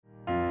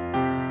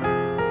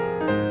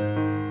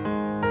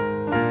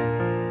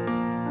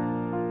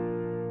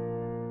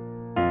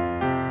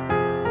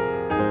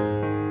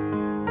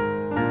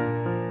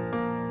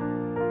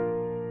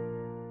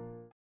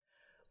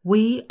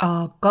We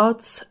are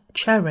God's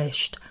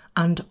cherished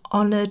and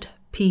honoured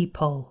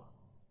people.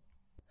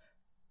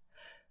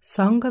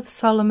 Song of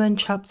Solomon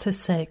chapter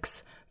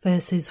 6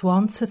 verses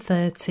 1 to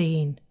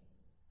 13.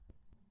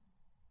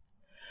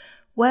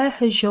 Where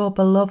has your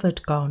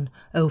beloved gone,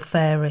 O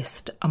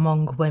fairest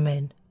among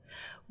women?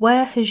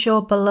 Where has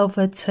your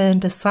beloved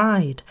turned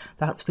aside,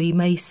 that we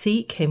may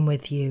seek him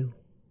with you?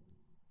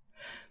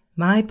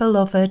 My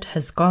beloved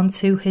has gone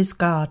to his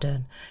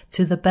garden,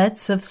 to the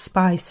beds of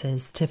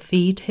spices, to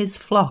feed his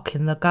flock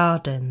in the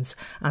gardens,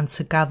 and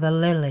to gather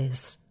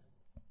lilies.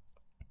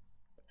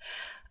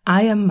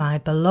 I am my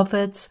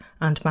beloved's,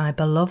 and my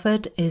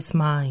beloved is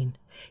mine.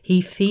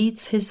 He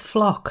feeds his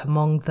flock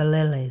among the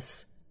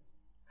lilies.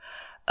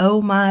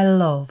 O my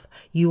love,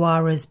 you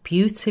are as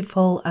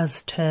beautiful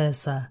as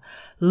Tirzah,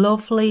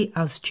 lovely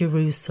as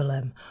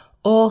Jerusalem,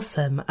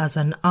 awesome as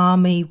an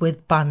army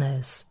with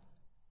banners.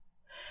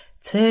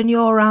 Turn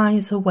your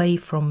eyes away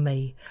from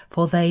me,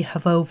 for they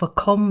have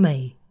overcome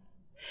me.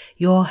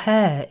 Your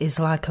hair is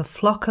like a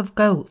flock of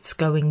goats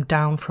going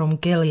down from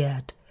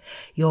Gilead.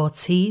 Your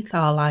teeth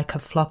are like a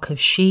flock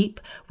of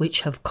sheep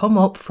which have come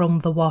up from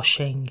the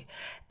washing.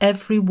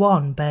 Every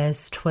one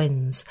bears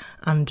twins,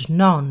 and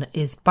none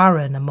is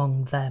barren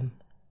among them.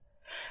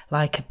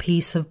 Like a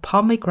piece of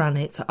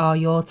pomegranate are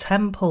your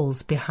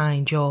temples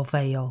behind your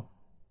veil.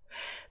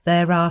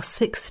 There are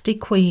 60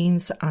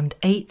 queens and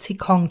 80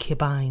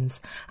 concubines,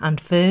 and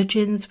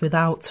virgins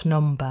without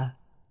number.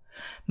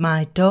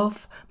 My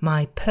dove,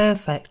 my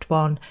perfect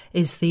one,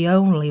 is the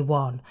only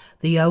one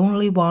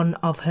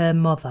of her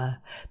mother,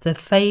 the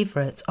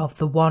favourite of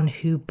the one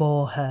who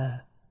bore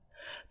her.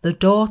 The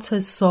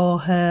daughters saw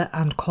her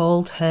and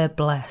called her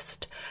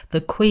blessed,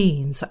 the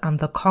queens and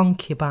the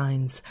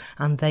concubines,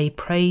 and they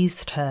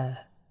praised her.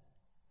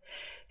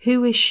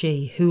 Who is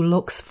she who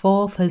looks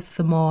forth as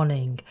the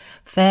morning,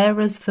 fair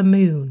as the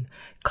moon,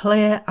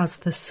 clear as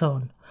the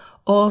sun,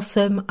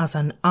 awesome as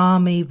an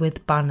army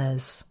with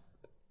banners?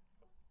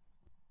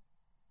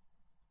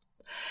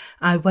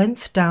 I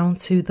went down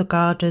to the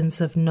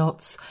gardens of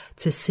nuts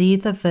to see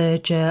the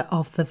verdure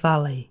of the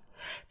valley,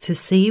 to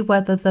see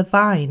whether the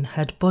vine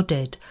had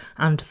budded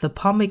and the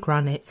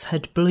pomegranates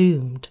had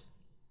bloomed.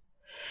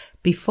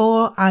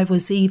 Before I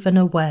was even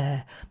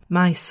aware,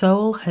 my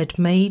soul had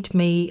made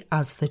me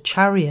as the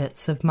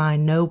chariots of my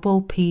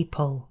noble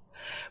people.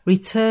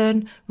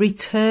 Return,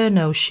 return,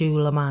 O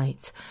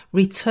Shulamite,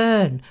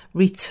 return,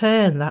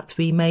 return, that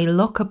we may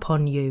look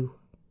upon you.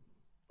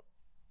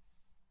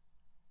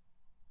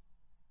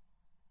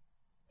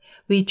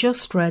 We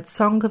just read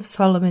Song of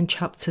Solomon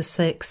chapter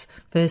 6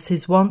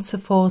 verses 1 to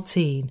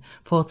 14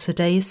 for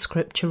today's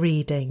scripture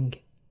reading.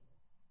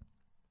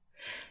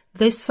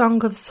 This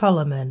Song of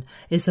Solomon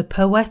is a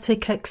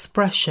poetic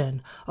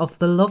expression of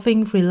the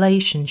loving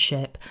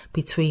relationship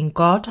between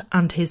God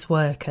and his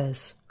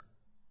workers.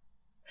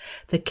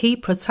 The key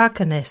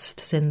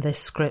protagonists in this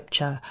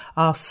scripture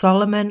are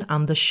Solomon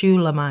and the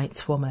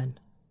Shulamite woman.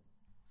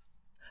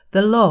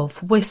 The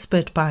love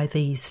whispered by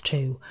these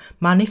two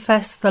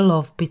manifests the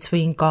love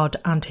between God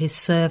and his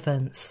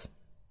servants.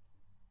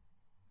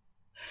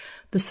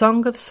 The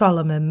Song of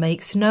Solomon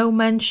makes no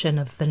mention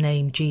of the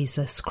name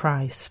Jesus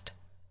Christ.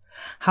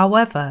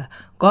 However,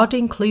 God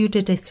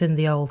included it in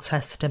the Old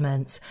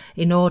Testament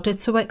in order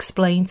to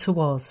explain to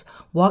us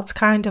what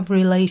kind of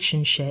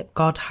relationship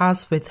God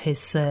has with his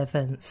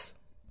servants.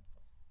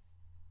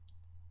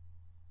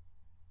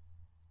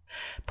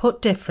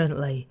 Put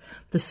differently,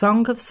 the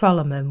Song of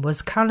Solomon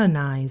was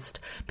canonized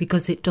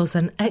because it does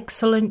an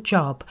excellent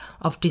job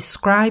of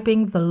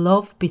describing the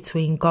love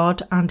between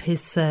God and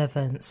his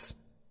servants.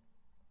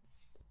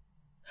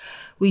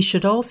 We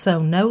should also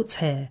note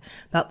here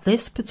that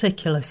this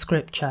particular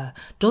scripture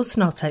does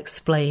not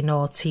explain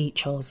or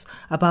teach us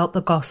about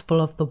the gospel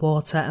of the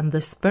water and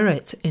the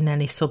Spirit in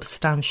any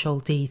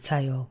substantial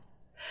detail.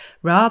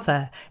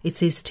 Rather,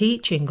 it is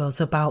teaching us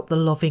about the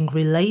loving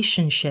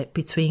relationship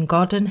between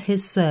God and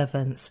his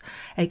servants,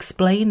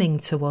 explaining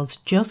to us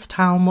just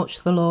how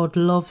much the Lord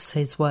loves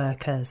his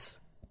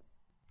workers.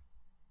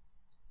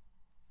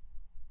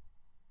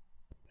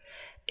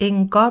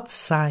 In God's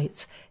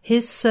sight,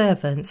 his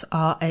servants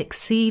are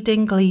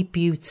exceedingly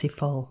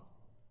beautiful.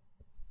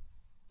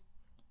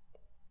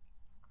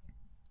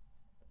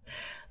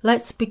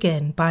 Let's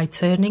begin by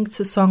turning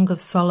to Song of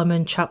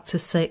Solomon chapter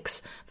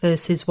 6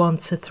 verses 1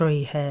 to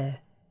 3 here.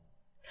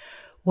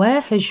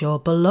 Where has your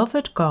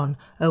beloved gone,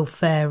 O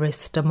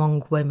fairest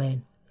among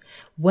women?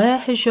 Where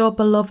has your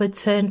beloved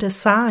turned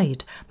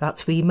aside,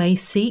 that we may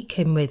seek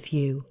him with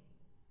you?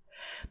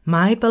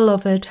 My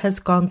beloved has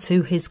gone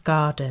to his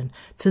garden,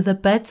 to the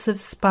beds of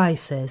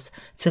spices,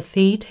 to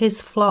feed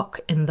his flock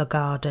in the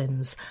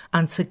gardens,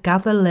 and to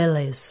gather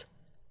lilies.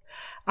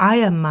 I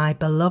am my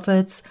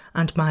beloved's,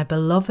 and my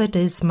beloved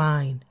is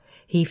mine.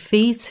 He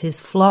feeds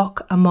his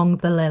flock among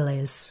the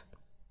lilies.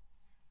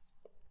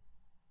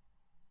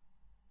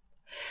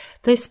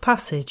 This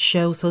passage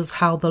shows us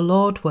how the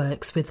Lord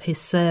works with his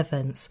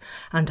servants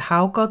and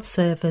how God's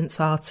servants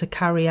are to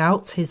carry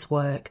out his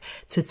work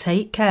to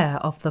take care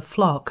of the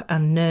flock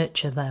and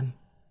nurture them.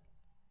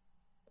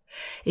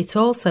 It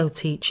also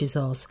teaches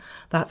us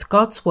that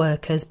God's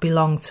workers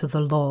belong to the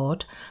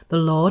Lord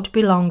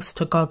belongs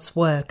to God's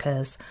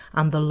workers,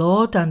 and the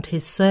Lord and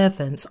his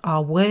servants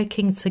are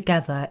working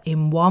together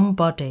in one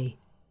body.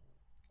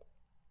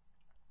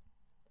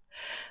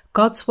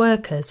 God's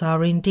workers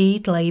are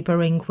indeed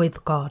labouring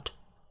with God.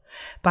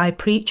 By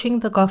preaching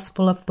the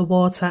gospel of the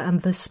water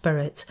and the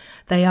Spirit,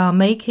 they are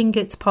making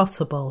it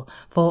possible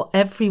for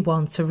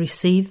everyone to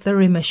receive the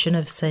remission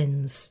of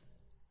sins.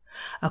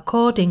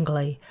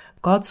 Accordingly,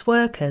 God's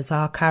workers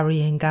are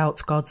carrying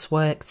out God's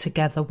work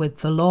together with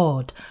the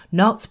Lord,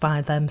 not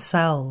by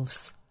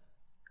themselves.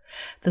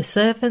 The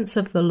servants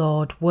of the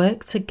Lord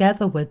work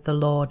together with the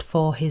Lord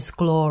for his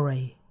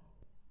glory.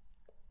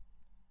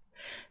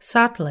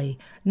 Sadly,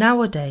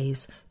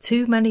 nowadays,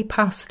 too many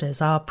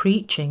pastors are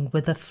preaching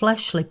with a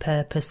fleshly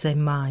purpose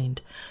in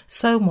mind,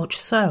 so much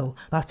so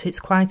that it's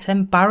quite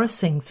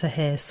embarrassing to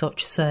hear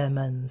such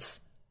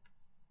sermons.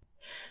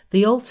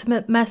 The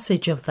ultimate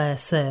message of their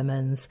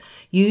sermons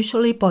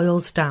usually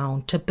boils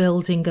down to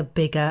building a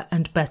bigger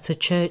and better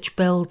church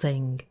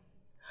building.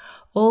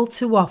 All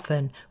too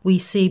often, we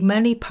see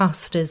many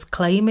pastors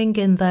claiming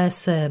in their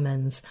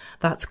sermons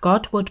that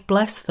God would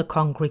bless the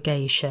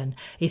congregation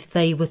if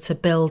they were to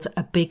build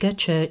a bigger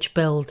church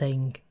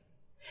building.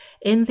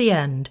 In the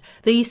end,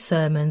 these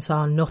sermons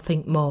are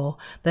nothing more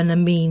than a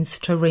means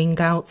to wring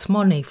out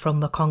money from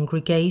the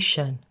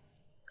congregation.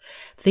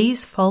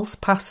 These false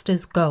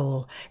pastors'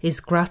 goal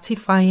is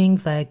gratifying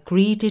their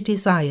greedy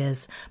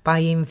desires by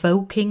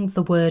invoking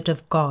the word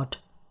of God.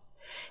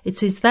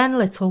 It is then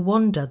little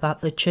wonder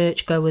that the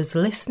churchgoers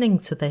listening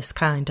to this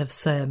kind of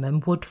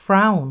sermon would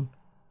frown.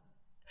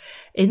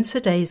 In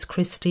today's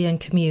Christian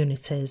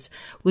communities,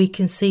 we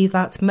can see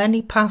that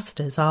many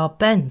pastors are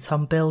bent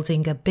on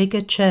building a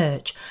bigger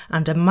church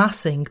and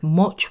amassing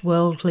much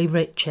worldly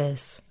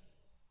riches.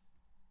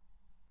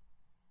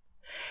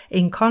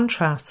 In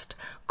contrast,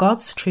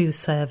 God's true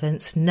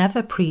servants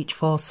never preach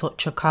for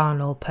such a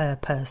carnal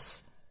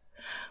purpose.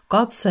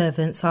 God's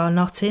servants are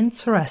not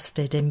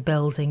interested in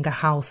building a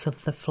house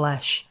of the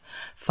flesh.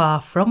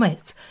 Far from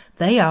it,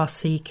 they are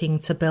seeking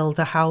to build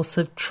a house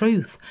of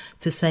truth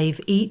to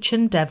save each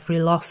and every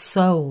lost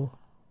soul.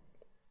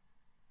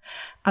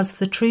 As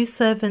the true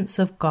servants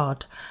of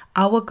God,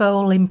 our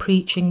goal in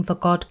preaching the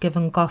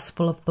God-given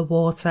gospel of the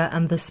water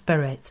and the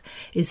Spirit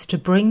is to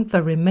bring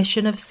the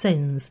remission of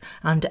sins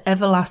and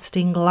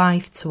everlasting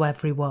life to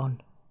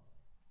everyone.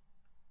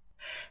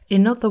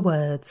 In other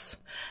words,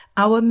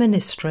 our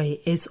ministry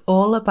is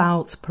all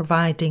about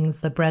providing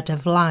the bread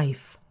of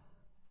life.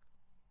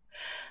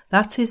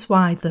 That is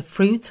why the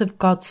fruit of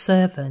God's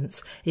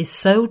servants is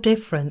so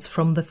different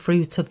from the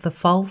fruit of the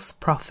false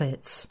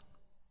prophets.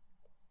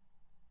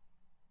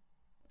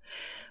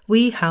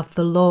 We have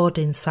the Lord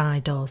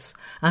inside us,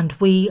 and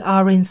we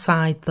are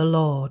inside the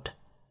Lord.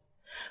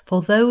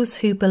 For those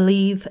who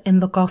believe in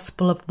the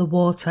gospel of the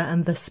water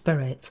and the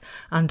Spirit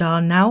and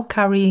are now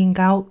carrying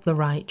out the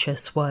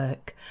righteous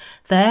work,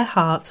 their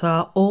hearts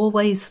are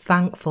always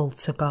thankful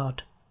to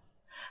God.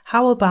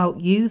 How about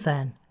you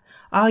then?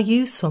 Are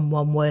you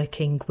someone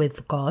working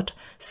with God,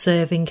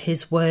 serving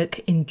his work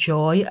in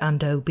joy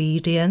and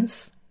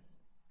obedience?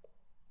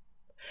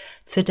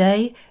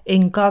 Today,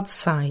 in God's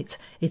sight,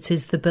 it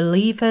is the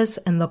believers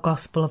in the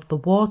gospel of the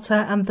water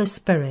and the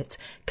Spirit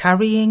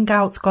carrying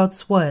out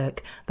God's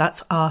work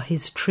that are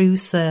his true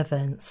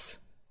servants.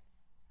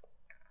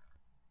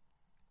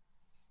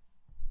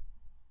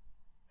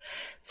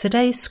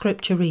 Today's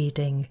scripture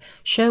reading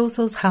shows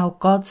us how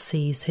God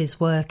sees his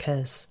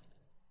workers.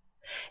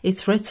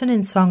 It's written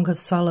in Song of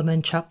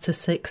Solomon chapter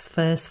 6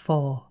 verse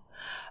 4.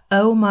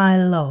 O my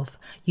love,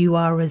 you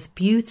are as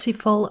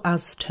beautiful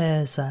as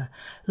Tirzah,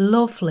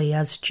 lovely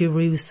as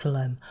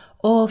Jerusalem,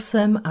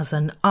 awesome as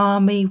an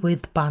army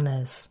with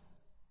banners.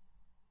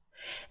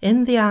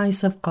 In the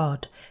eyes of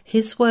God,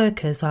 his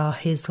workers are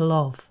his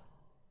love.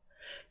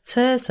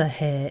 Tirzah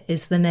here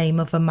is the name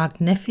of a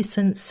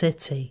magnificent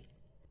city.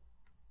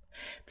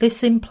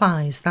 This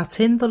implies that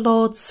in the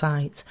Lord's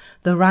sight,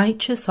 the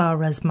righteous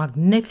are as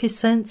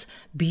magnificent,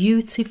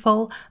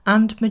 beautiful,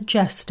 and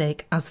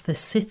majestic as the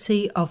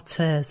city of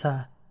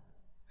Tirzah.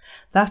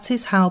 That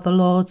is how the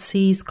Lord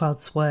sees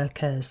God's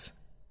workers.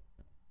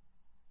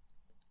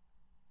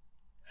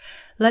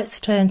 Let's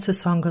turn to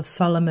Song of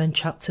Solomon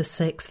chapter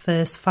 6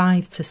 verse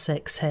 5 to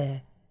 6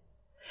 here.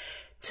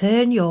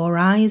 Turn your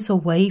eyes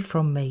away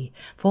from me,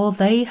 for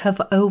they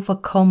have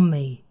overcome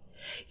me.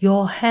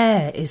 Your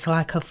hair is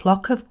like a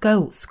flock of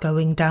goats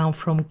going down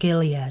from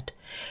Gilead.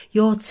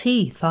 Your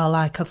teeth are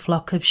like a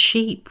flock of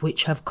sheep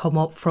which have come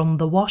up from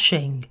the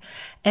washing.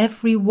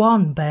 Every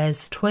one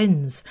bears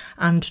twins,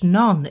 and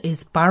none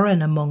is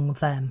barren among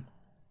them.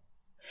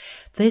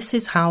 This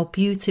is how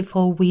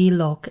beautiful we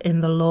look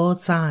in the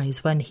Lord's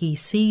eyes when he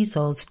sees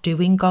us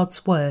doing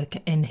God's work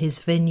in his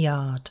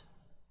vineyard.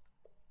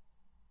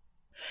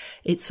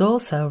 It's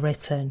also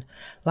written,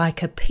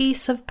 like a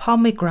piece of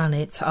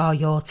pomegranate are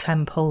your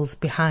temples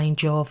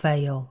behind your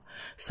veil.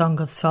 Song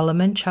of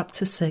Solomon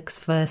chapter 6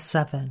 verse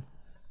 7.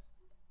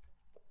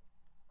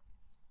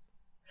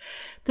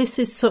 This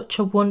is such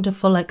a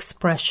wonderful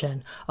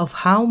expression of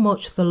how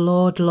much the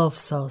Lord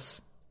loves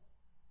us.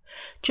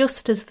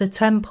 Just as the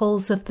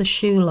temples of the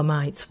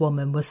Shulamite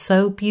woman were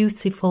so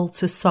beautiful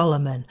to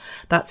Solomon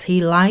that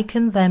he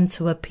likened them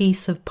to a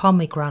piece of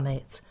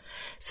pomegranate,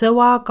 so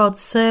are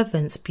God's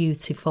servants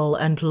beautiful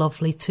and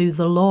lovely to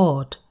the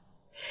Lord.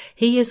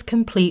 He is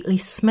completely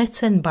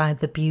smitten by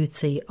the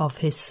beauty of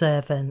his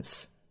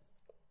servants.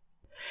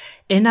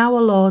 In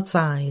our Lord's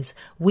eyes,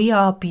 we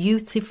are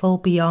beautiful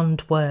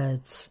beyond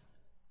words.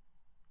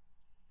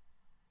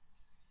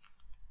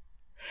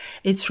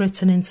 It's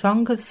written in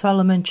Song of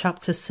Solomon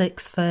chapter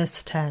 6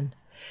 verse 10.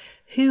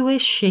 Who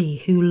is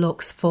she who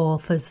looks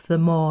forth as the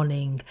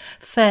morning,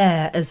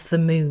 fair as the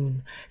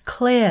moon,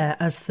 clear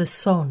as the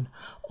sun,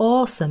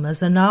 awesome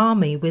as an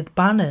army with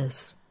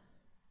banners?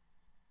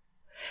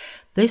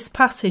 This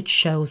passage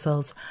shows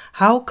us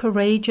how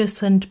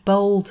courageous and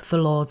bold the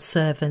Lord's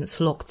servants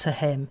look to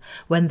him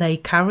when they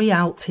carry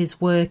out his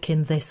work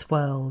in this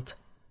world.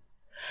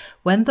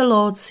 When the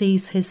Lord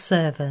sees his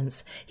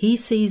servants, he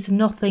sees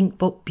nothing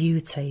but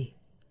beauty.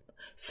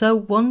 So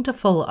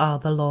wonderful are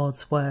the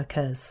Lord's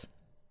workers.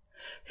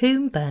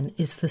 Whom then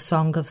is the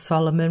Song of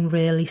Solomon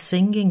really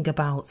singing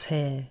about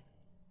here?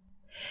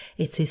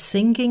 It is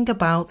singing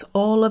about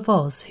all of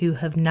us who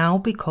have now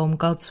become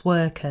God's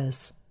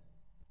workers.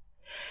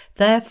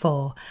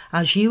 Therefore,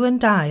 as you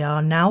and I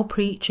are now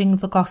preaching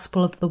the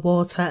gospel of the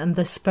water and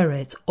the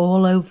Spirit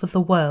all over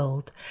the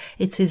world,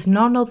 it is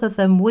none other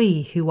than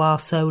we who are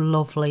so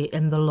lovely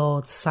in the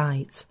Lord's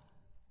sight.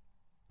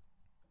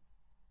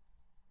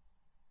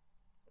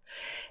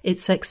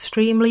 It's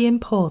extremely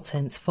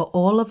important for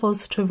all of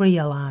us to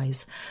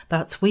realise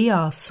that we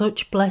are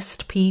such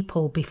blessed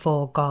people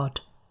before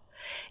God.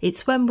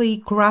 It's when we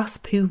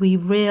grasp who we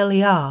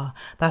really are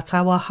that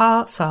our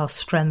hearts are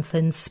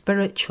strengthened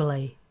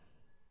spiritually.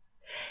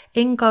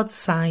 In God's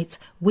sight,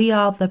 we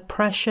are the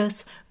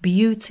precious,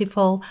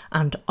 beautiful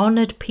and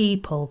honoured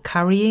people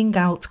carrying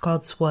out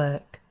God's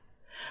work.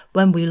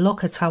 When we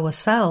look at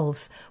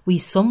ourselves, we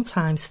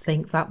sometimes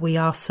think that we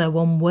are so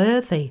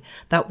unworthy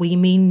that we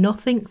mean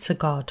nothing to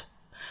God.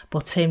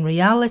 But in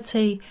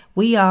reality,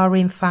 we are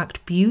in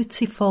fact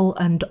beautiful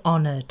and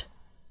honoured.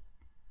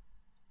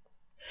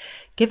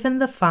 Given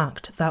the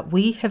fact that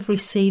we have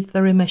received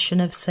the remission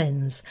of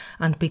sins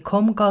and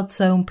become God's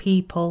own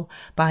people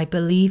by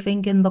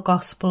believing in the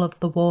gospel of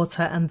the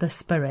water and the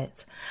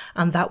Spirit,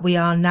 and that we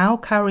are now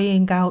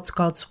carrying out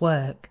God's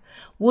work,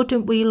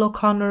 wouldn't we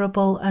look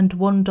honourable and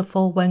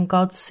wonderful when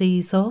God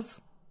sees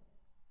us?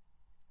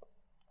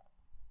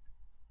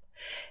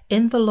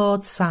 In the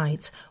Lord's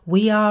sight,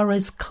 we are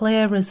as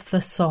clear as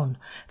the sun,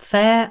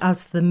 fair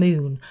as the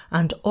moon,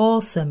 and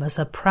awesome as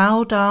a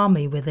proud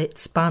army with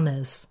its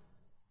banners.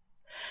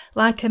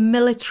 Like a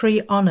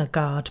military honour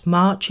guard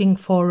marching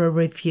for a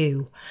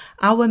review,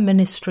 our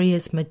ministry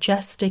is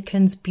majestic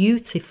and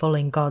beautiful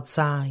in God's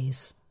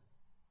eyes.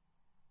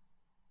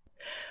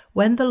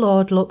 When the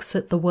Lord looks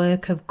at the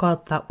work of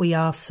God that we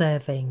are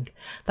serving,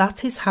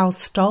 that is how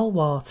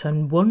stalwart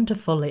and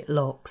wonderful it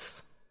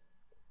looks.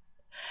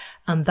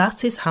 And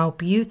that is how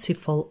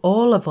beautiful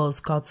all of us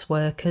God's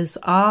workers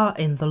are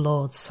in the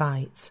Lord's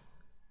sight.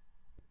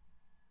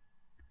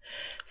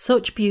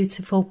 Such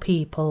beautiful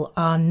people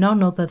are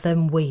none other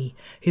than we,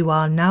 who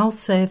are now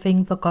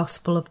serving the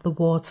gospel of the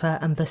water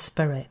and the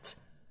Spirit.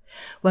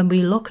 When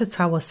we look at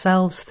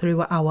ourselves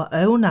through our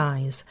own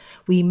eyes,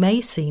 we may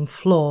seem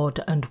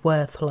flawed and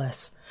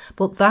worthless,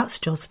 but that's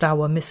just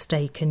our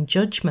mistaken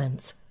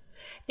judgment.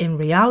 In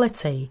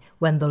reality,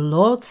 when the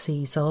Lord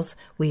sees us,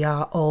 we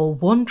are all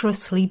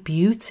wondrously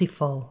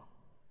beautiful.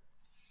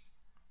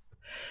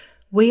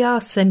 We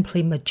are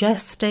simply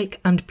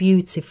majestic and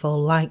beautiful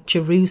like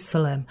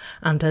Jerusalem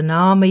and an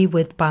army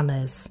with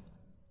banners.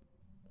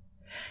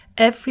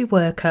 Every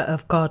worker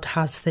of God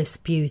has this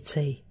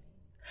beauty.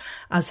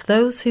 As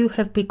those who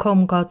have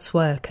become God's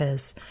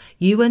workers,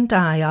 you and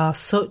I are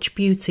such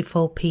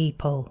beautiful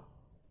people.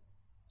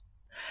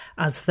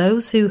 As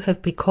those who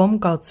have become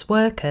God's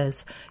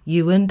workers,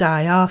 you and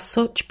I are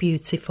such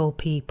beautiful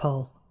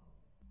people.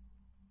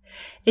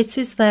 It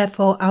is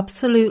therefore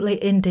absolutely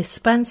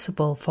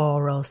indispensable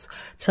for us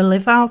to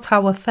live out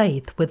our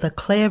faith with a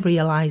clear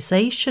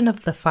realization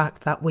of the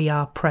fact that we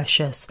are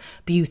precious,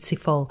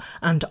 beautiful,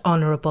 and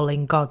honourable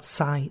in God's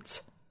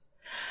sight.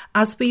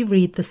 As we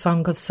read the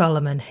Song of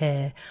Solomon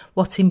here,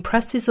 what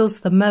impresses us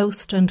the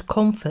most and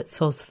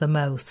comforts us the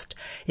most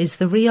is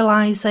the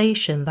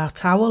realization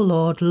that our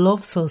Lord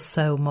loves us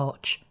so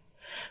much.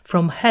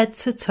 From head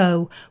to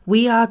toe,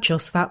 we are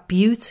just that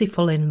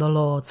beautiful in the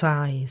Lord's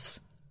eyes.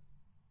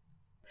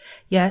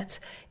 Yet,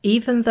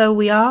 even though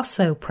we are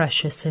so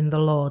precious in the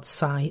Lord's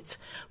sight,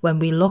 when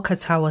we look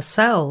at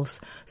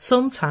ourselves,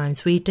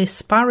 sometimes we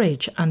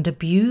disparage and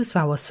abuse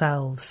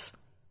ourselves.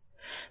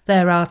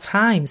 There are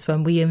times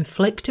when we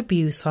inflict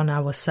abuse on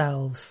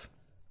ourselves.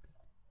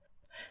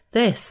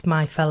 This,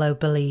 my fellow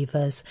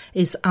believers,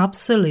 is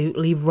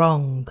absolutely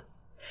wrong.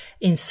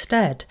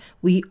 Instead,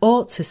 we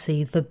ought to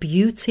see the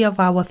beauty of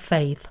our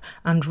faith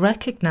and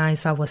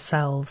recognise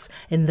ourselves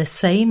in the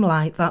same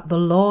light that the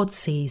Lord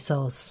sees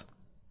us.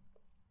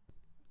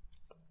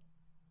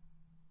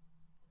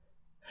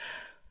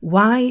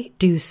 Why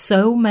do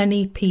so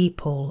many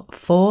people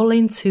fall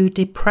into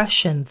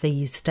depression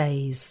these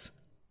days?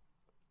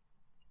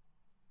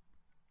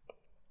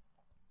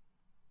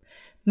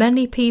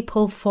 Many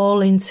people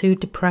fall into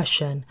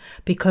depression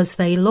because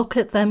they look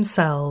at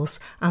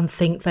themselves and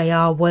think they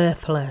are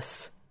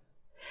worthless.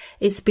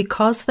 It's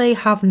because they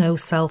have no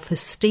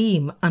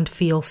self-esteem and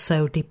feel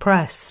so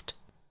depressed.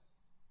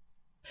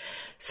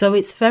 So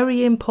it's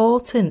very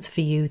important for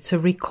you to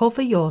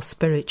recover your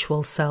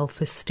spiritual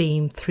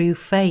self-esteem through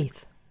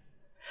faith.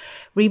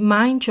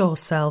 Remind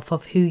yourself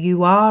of who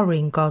you are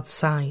in God's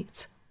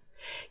sight.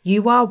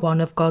 You are one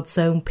of God's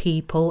own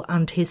people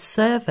and His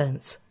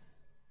servant.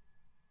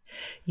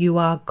 You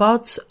are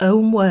God's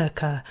own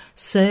worker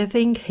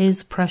serving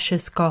His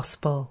precious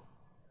gospel.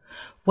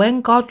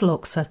 When God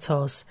looks at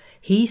us,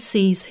 He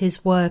sees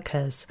His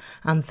workers,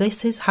 and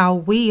this is how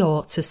we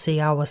ought to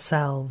see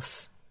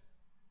ourselves.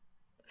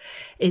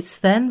 It's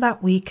then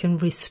that we can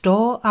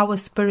restore our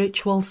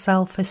spiritual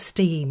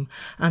self-esteem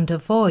and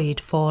avoid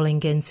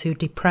falling into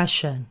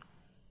depression.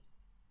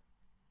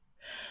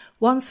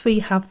 Once we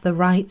have the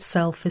right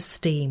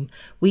self-esteem,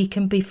 we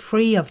can be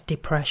free of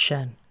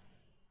depression.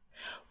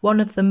 One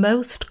of the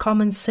most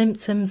common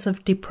symptoms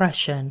of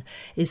depression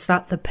is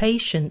that the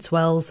patient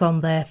dwells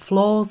on their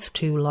flaws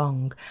too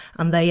long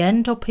and they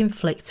end up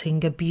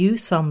inflicting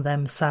abuse on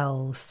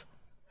themselves.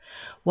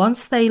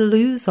 Once they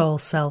lose all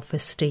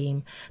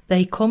self-esteem,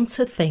 they come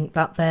to think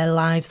that their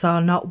lives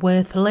are not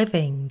worth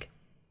living.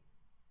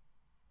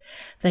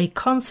 They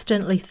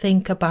constantly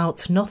think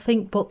about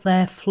nothing but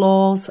their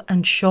flaws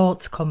and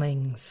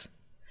shortcomings.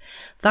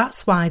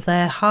 That's why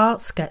their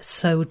hearts get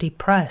so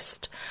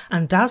depressed,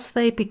 and as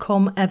they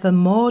become ever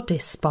more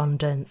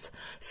despondent,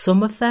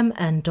 some of them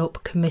end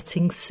up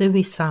committing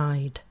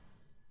suicide.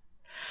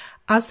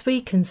 As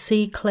we can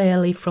see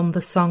clearly from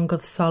the Song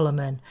of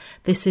Solomon,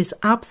 this is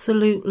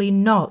absolutely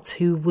not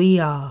who we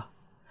are.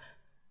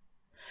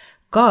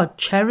 God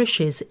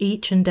cherishes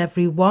each and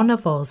every one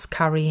of us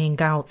carrying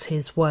out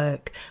His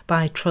work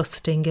by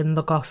trusting in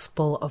the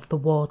gospel of the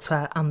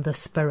water and the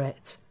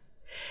Spirit.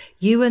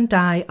 You and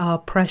I are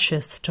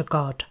precious to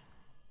God.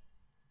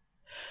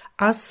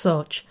 As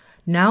such,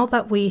 now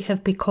that we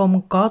have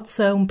become God's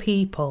own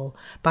people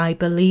by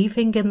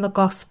believing in the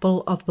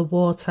gospel of the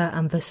water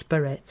and the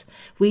Spirit,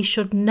 we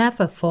should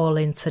never fall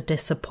into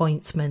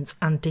disappointment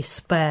and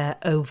despair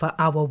over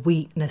our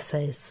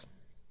weaknesses.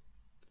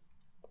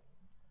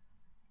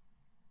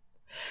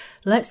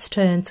 Let's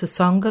turn to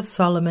Song of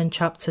Solomon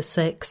chapter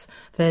 6,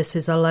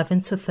 verses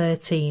 11 to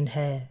 13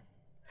 here.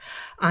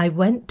 I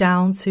went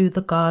down to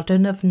the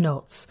garden of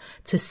nuts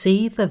to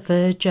see the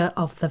verdure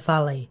of the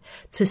valley,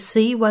 to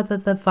see whether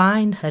the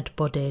vine had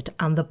budded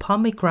and the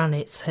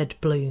pomegranates had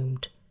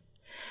bloomed.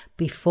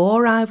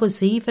 Before I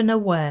was even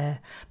aware,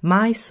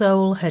 my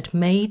soul had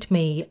made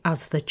me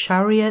as the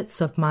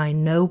chariots of my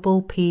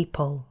noble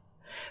people.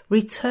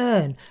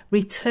 Return,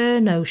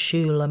 return, O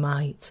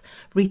Shulamite,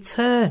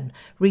 return,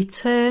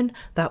 return,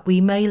 that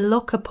we may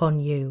look upon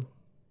you.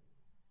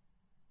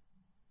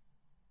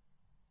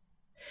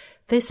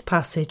 This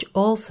passage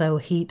also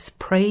heaps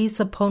praise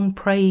upon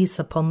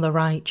the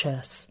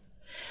righteous.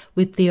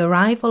 With the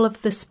arrival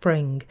of the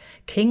spring,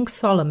 King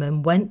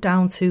Solomon went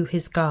down to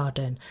his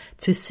garden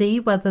to see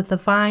whether the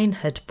vine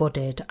had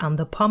budded and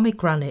the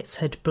pomegranates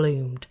had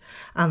bloomed,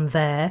 and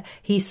there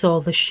he saw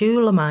the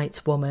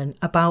Shulamite woman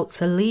about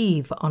to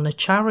leave on a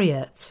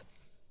chariot.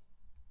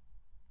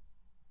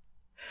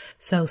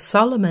 So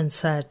Solomon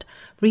said,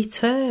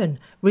 Return,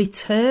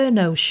 return,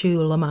 O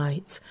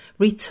Shulamite,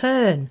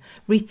 return,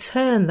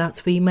 return,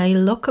 that we may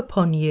look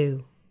upon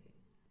you.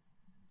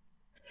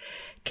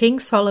 King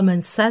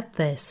Solomon said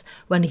this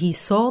when he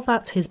saw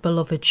that his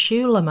beloved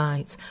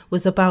Shulamite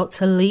was about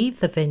to leave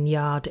the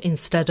vineyard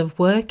instead of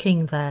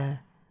working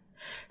there.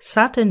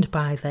 Saddened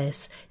by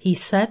this, he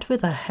said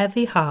with a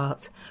heavy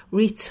heart,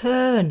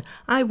 Return,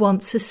 I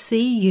want to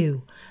see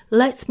you.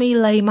 Let me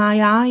lay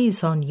my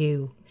eyes on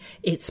you.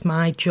 It's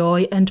my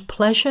joy and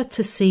pleasure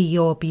to see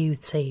your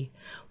beauty.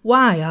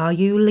 Why are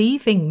you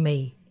leaving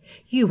me?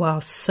 You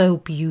are so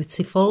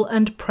beautiful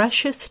and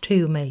precious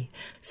to me.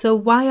 So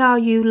why are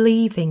you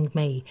leaving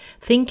me,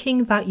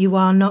 thinking that you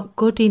are not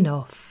good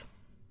enough?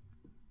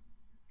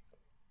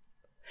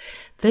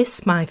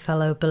 This, my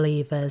fellow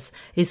believers,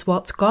 is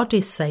what God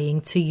is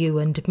saying to you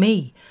and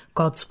me,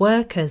 God's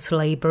workers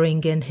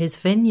labouring in His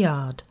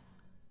vineyard.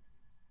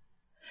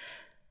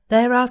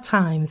 There are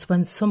times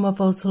when some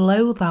of us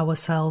loathe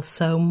ourselves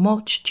so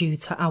much due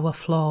to our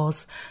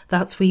flaws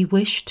that we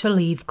wish to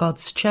leave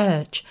God's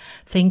church,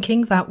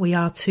 thinking that we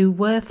are too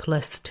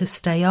worthless to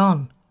stay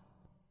on.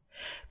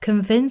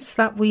 Convinced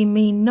that we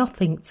mean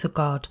nothing to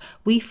God,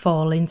 we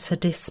fall into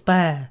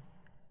despair.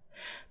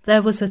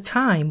 There was a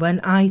time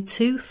when I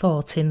too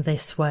thought in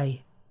this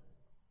way.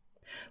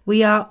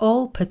 We are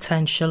all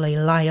potentially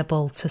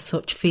liable to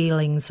such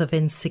feelings of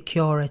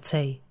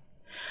insecurity.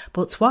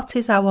 But what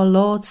is our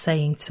Lord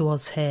saying to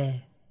us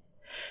here?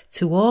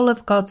 To all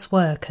of God's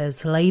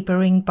workers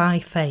labouring by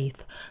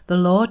faith, the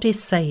Lord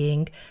is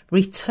saying,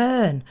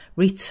 Return,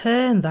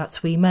 return,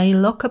 that we may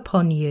look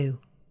upon you.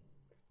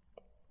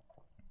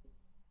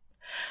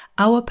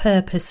 Our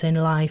purpose in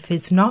life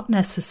is not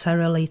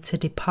necessarily to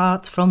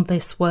depart from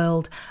this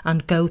world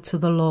and go to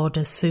the Lord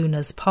as soon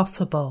as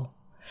possible.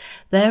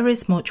 There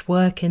is much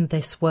work in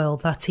this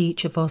world that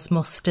each of us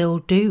must still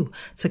do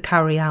to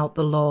carry out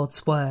the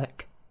Lord's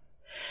work.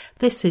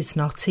 This is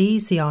not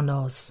easy on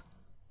us.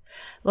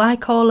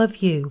 Like all of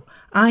you,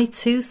 I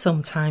too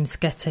sometimes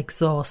get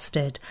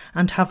exhausted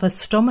and have a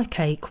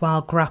stomachache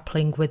while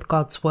grappling with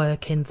God's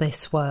work in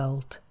this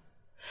world.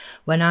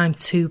 When I'm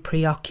too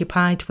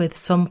preoccupied with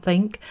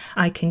something,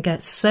 I can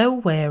get so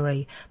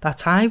weary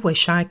that I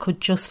wish I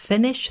could just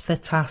finish the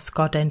task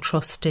God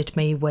entrusted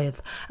me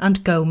with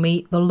and go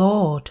meet the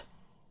Lord.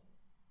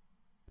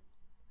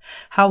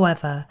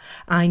 However,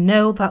 I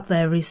know that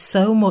there is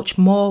so much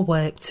more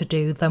work to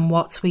do than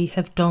what we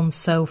have done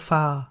so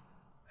far.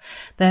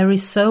 There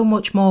is so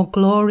much more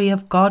glory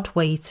of God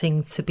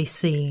waiting to be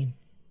seen.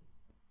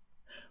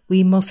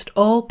 We must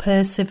all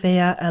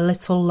persevere a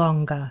little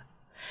longer.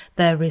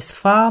 There is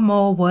far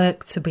more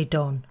work to be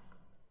done.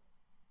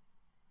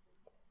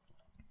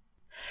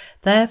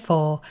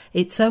 Therefore,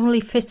 it's only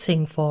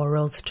fitting for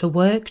us to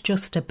work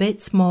just a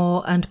bit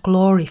more and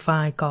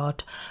glorify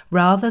God,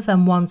 rather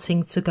than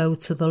wanting to go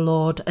to the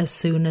Lord as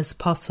soon as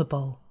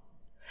possible.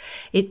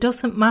 It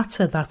doesn't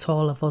matter that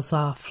all of us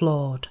are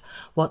flawed.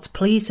 What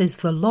pleases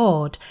the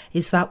Lord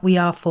is that we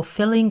are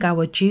fulfilling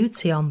our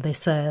duty on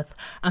this earth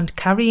and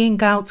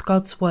carrying out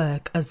God's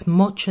work as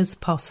much as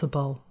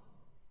possible.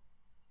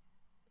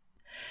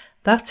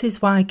 That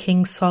is why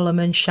King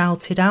Solomon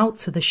shouted out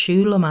to the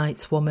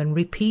Shulamite woman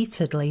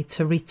repeatedly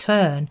to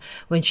return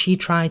when she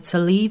tried to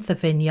leave the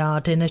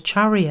vineyard in a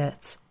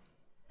chariot.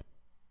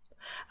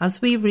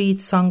 As we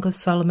read Song of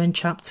Solomon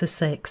chapter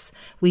 6,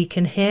 we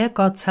can hear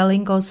God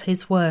telling us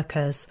his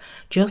workers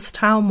just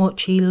how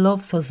much he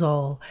loves us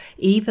all,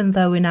 even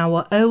though in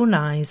our own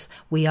eyes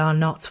we are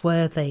not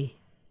worthy.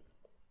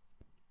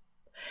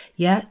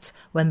 Yet,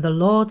 when the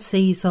Lord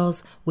sees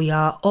us, we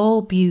are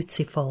all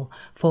beautiful,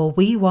 for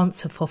we want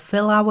to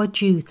fulfill our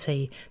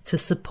duty to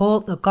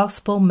support the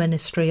gospel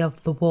ministry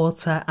of the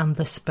water and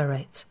the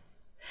Spirit.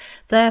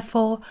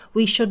 Therefore,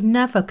 we should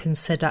never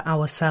consider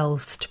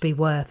ourselves to be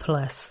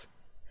worthless.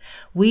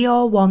 We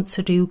all want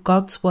to do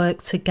God's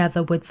work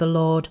together with the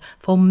Lord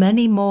for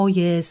many more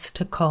years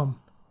to come.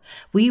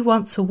 We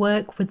want to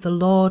work with the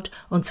Lord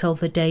until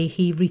the day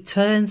he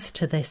returns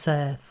to this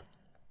earth.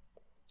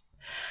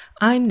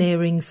 I'm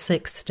nearing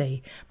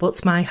 60,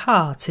 but my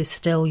heart is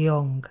still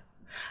young.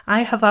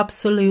 I have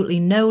absolutely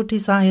no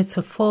desire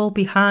to fall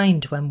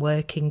behind when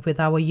working with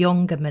our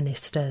younger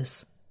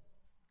ministers.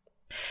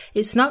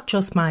 It's not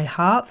just my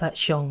heart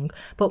that's young,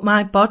 but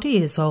my body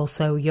is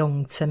also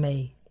young to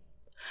me.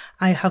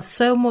 I have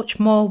so much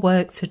more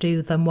work to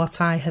do than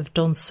what I have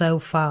done so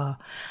far,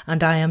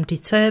 and I am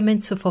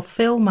determined to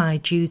fulfill my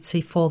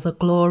duty for the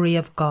glory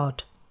of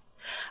God.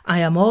 I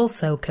am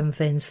also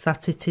convinced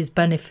that it is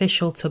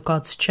beneficial to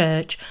God's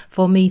church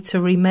for me to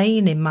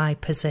remain in my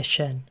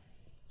position.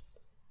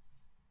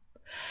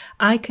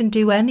 I can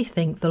do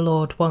anything the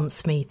Lord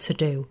wants me to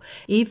do,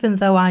 even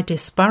though I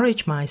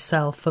disparage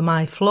myself for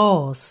my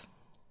flaws.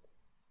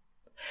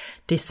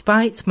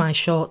 Despite my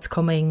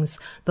shortcomings,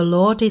 the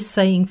Lord is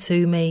saying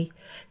to me,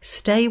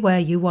 "Stay where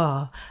you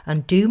are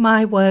and do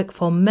my work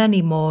for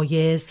many more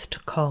years to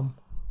come."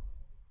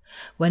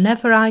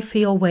 Whenever I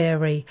feel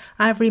weary,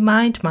 I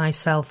remind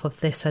myself of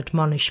this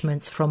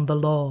admonishment from the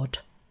Lord.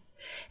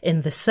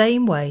 In the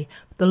same way,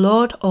 the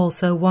Lord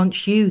also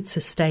wants you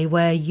to stay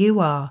where you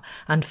are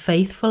and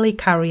faithfully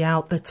carry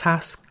out the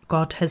task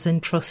God has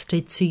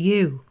entrusted to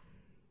you.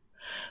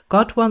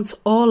 God wants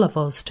all of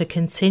us to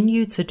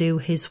continue to do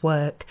his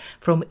work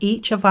from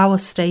each of our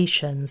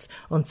stations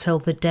until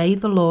the day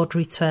the Lord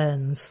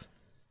returns.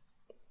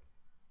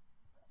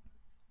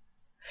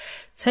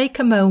 Take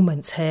a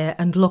moment here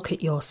and look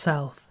at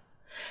yourself.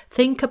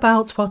 Think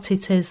about what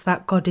it is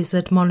that God is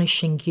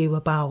admonishing you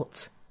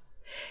about.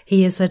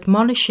 He is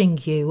admonishing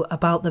you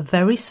about the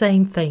very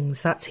same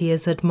things that he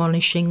is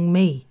admonishing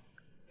me.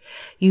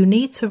 You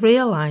need to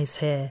realize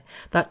here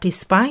that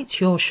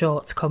despite your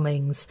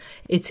shortcomings,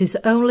 it is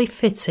only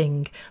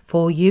fitting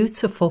for you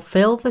to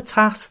fulfill the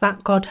task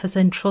that God has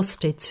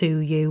entrusted to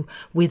you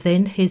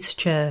within his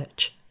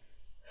church.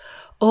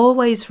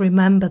 Always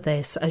remember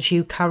this as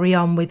you carry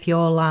on with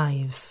your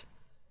lives.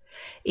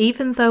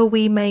 Even though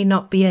we may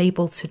not be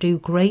able to do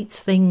great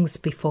things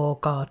before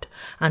God,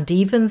 and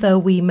even though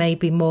we may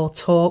be more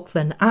talk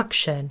than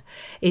action,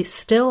 it's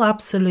still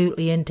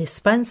absolutely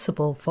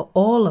indispensable for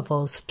all of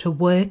us to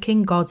work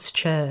in God's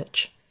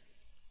church.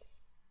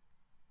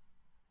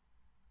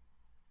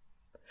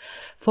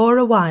 For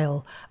a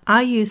while,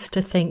 I used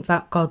to think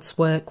that God's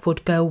work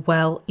would go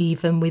well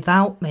even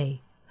without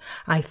me.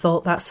 I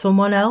thought that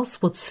someone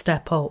else would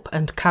step up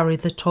and carry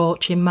the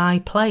torch in my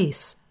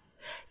place.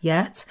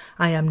 Yet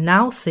I am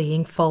now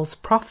seeing false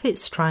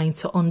prophets trying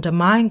to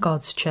undermine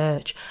God's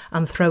church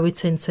and throw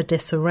it into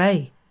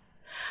disarray.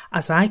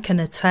 As I can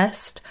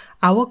attest,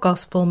 our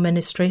gospel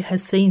ministry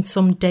has seen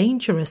some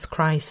dangerous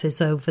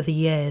crises over the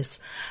years,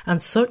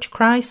 and such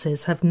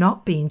crises have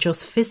not been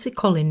just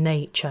physical in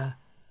nature.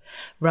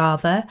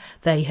 Rather,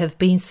 they have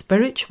been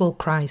spiritual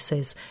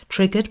crises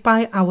triggered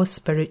by our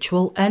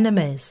spiritual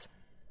enemies.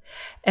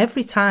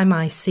 Every time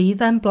I see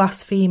them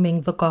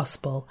blaspheming the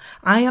gospel,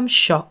 I am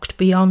shocked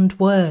beyond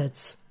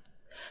words.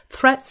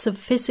 Threats of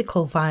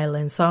physical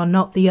violence are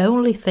not the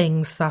only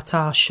things that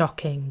are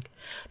shocking,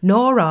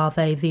 nor are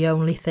they the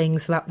only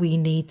things that we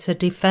need to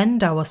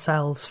defend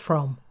ourselves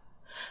from.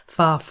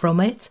 Far from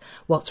it,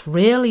 what's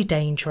really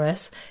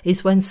dangerous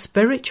is when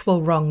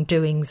spiritual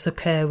wrongdoings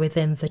occur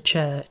within the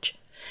church.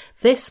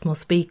 This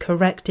must be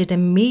corrected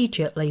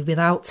immediately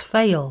without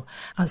fail,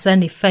 as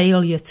any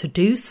failure to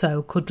do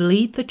so could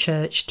lead the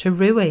church to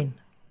ruin.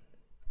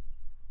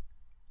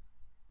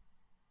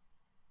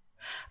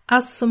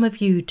 As some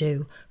of you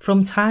do,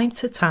 from time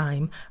to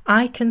time,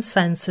 I can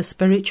sense a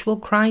spiritual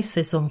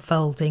crisis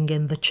unfolding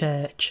in the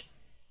church.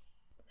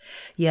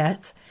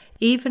 Yet,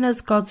 even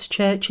as God's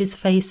church is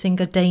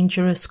facing a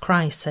dangerous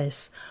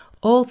crisis,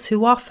 all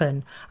too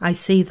often I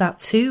see that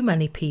too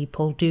many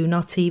people do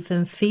not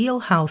even feel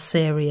how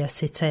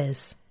serious it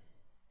is.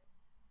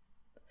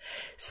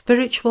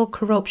 Spiritual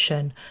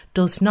corruption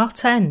does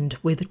not end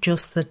with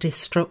just the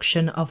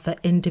destruction of the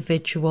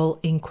individual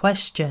in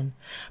question,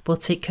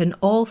 but it can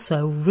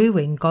also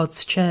ruin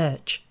God's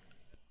church.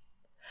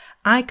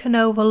 I can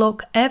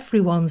overlook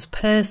everyone's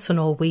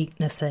personal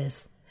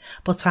weaknesses,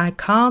 but I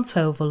can't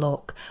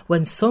overlook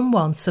when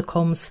someone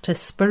succumbs to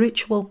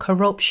spiritual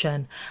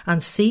corruption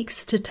and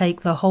seeks to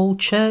take the whole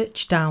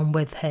church down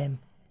with him.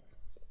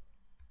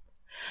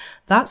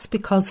 That's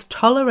because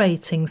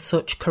tolerating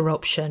such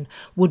corruption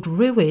would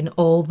ruin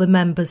all the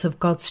members of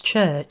God's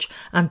church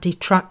and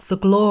detract the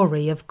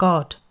glory of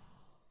God.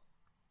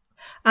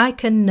 I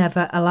can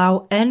never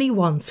allow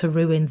anyone to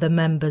ruin the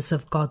members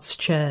of God's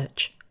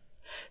church.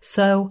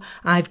 So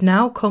I've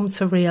now come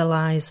to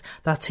realise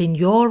that in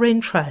your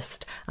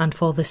interest and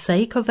for the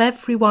sake of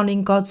everyone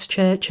in God's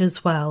church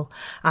as well,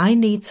 I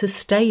need to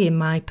stay in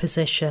my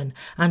position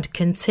and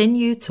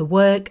continue to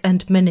work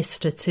and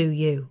minister to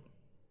you.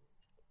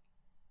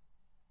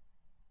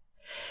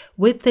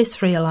 With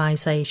this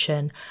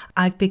realisation,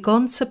 I've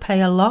begun to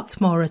pay a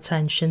lot more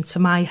attention to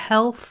my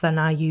health than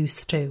I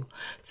used to,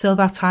 so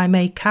that I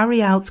may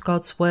carry out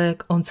God's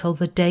work until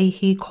the day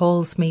He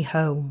calls me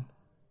home.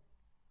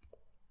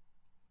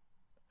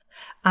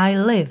 I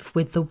live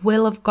with the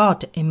will of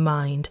God in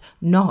mind,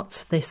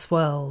 not this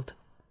world.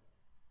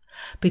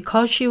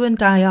 Because you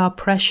and I are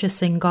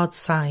precious in God's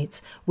sight,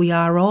 we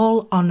are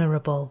all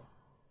honourable.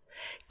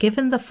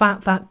 Given the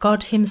fact that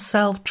God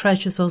Himself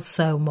treasures us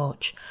so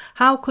much,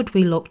 how could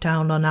we look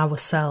down on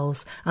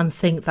ourselves and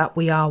think that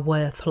we are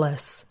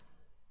worthless?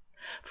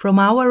 From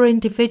our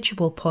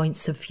individual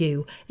points of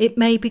view, it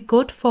may be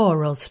good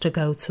for us to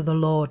go to the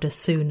Lord as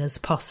soon as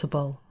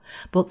possible,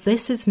 but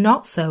this is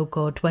not so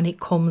good when it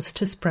comes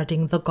to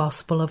spreading the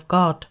gospel of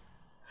God.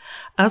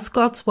 As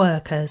God's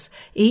workers,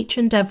 each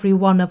and every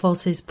one of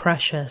us is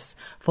precious,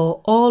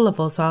 for all of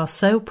us are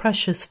so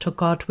precious to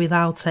God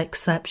without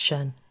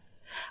exception.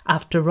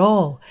 After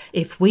all,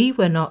 if we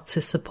were not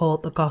to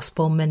support the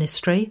gospel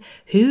ministry,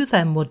 who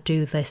then would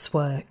do this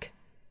work?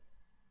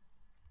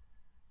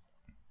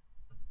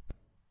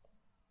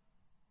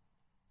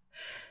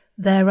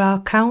 There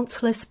are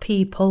countless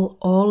people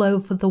all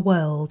over the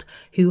world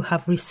who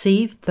have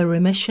received the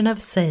remission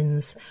of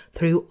sins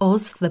through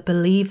us, the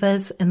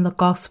believers in the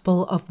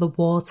gospel of the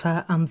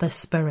water and the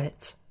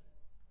Spirit.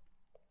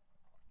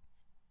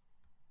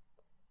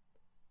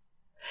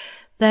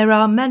 There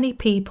are many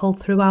people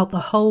throughout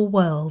the whole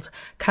world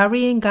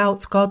carrying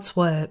out God's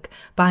work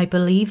by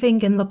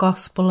believing in the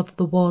gospel of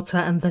the water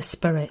and the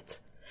Spirit.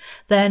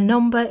 Their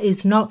number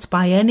is not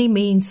by any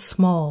means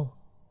small.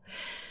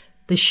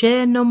 The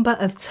sheer number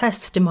of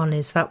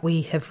testimonies that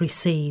we have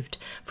received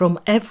from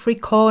every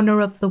corner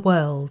of the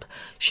world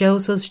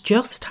shows us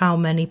just how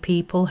many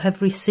people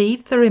have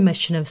received the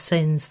remission of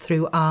sins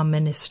through our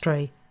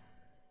ministry.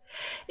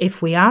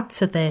 If we add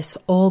to this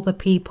all the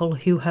people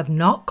who have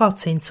not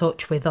got in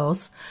touch with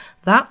us,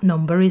 that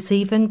number is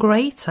even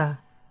greater.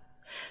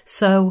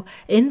 So,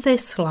 in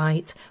this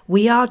light,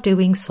 we are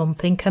doing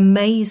something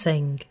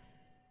amazing.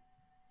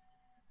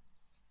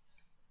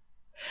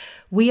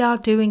 We are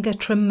doing a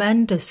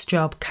tremendous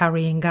job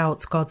carrying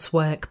out God's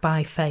work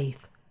by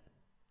faith.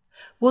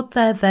 Would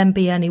there then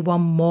be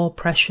anyone more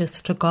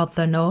precious to God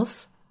than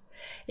us?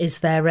 Is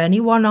there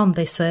anyone on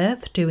this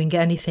earth doing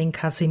anything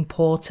as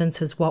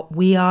important as what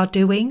we are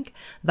doing,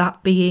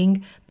 that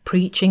being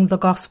preaching the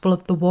gospel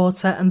of the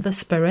water and the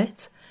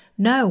Spirit?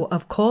 No,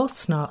 of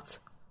course not.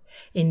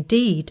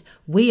 Indeed,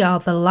 we are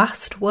the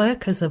last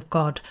workers of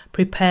God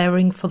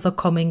preparing for the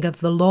coming of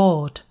the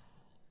Lord.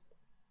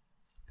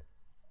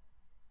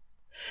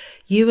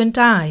 You and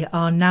I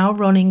are now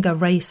running a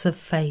race of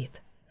faith.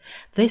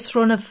 This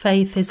run of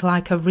faith is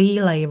like a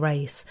relay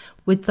race,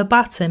 with the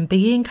baton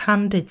being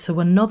handed to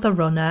another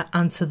runner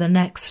and to the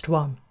next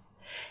one.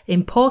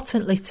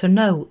 Importantly to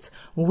note,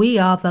 we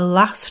are the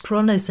last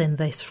runners in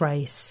this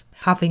race,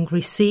 having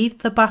received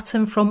the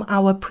baton from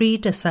our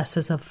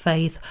predecessors of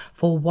faith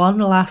for one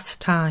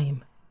last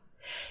time.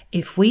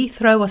 If we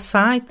throw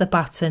aside the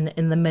baton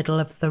in the middle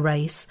of the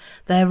race,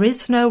 there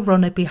is no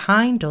runner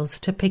behind us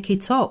to pick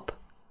it up.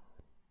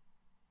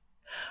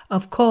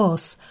 Of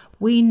course,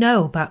 we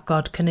know that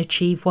God can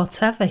achieve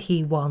whatever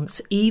He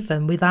wants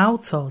even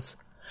without us.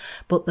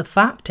 But the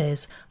fact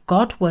is,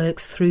 God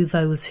works through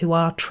those who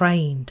are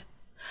trained.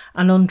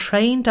 An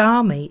untrained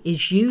army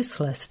is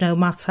useless no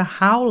matter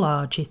how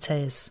large it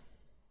is.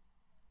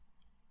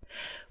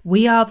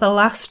 We are the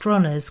last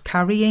runners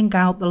carrying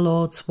out the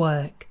Lord's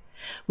work.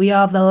 We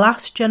are the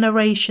last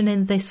generation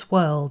in this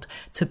world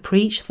to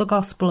preach the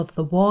gospel of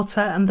the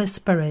water and the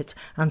Spirit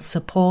and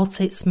support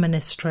its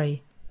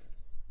ministry.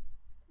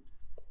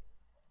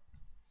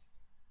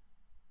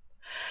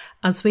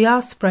 As we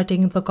are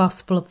spreading the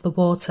gospel of the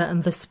water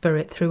and the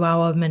Spirit through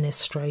our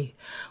ministry,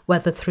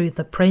 whether through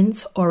the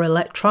print or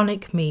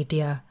electronic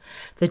media,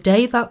 the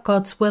day that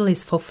God's will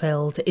is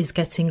fulfilled is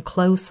getting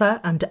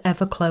closer and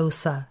ever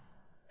closer.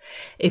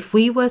 If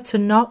we were to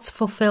not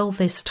fulfill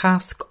this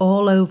task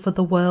all over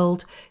the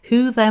world,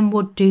 who then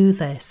would do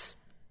this?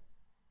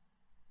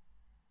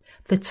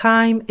 The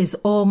time is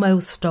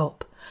almost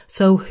up,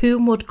 so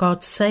whom would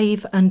God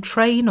save and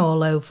train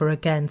all over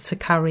again to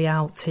carry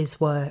out His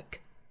work?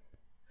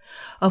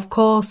 Of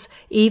course,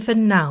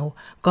 even now,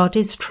 God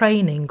is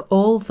training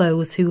all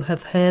those who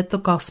have heard the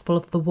gospel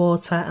of the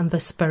water and the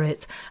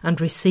Spirit and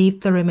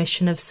received the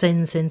remission of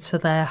sins into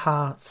their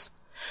hearts.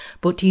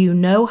 But do you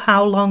know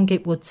how long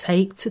it would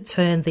take to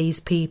turn these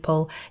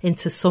people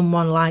into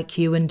someone like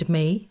you and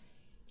me?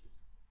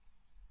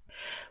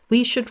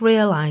 We should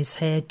realise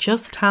here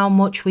just how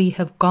much we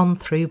have gone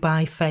through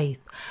by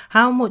faith,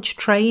 how much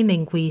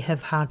training we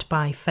have had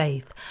by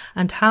faith,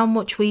 and how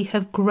much we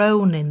have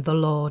grown in the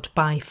Lord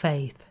by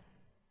faith.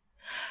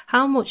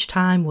 How much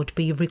time would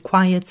be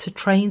required to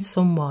train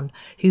someone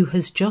who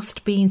has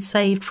just been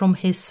saved from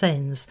his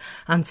sins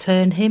and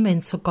turn him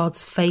into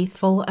God's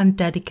faithful and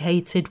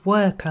dedicated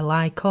worker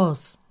like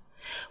us?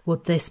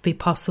 Would this be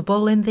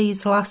possible in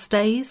these last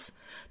days?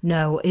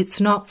 No,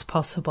 it's not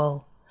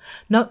possible.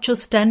 Not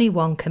just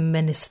anyone can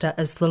minister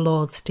as the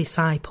Lord's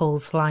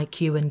disciples like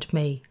you and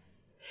me.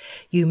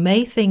 You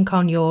may think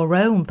on your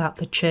own that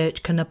the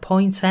church can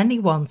appoint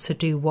anyone to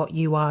do what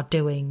you are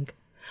doing.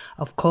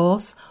 Of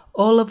course,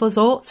 all of us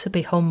ought to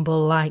be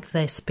humble like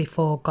this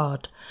before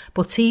God,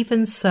 but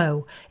even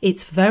so,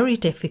 it's very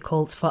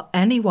difficult for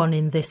anyone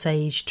in this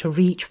age to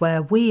reach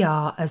where we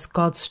are as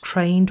God's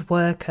trained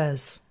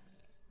workers.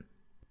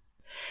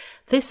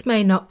 This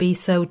may not be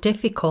so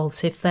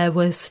difficult if there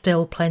was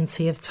still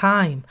plenty of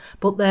time,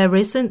 but there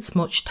isn't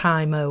much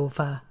time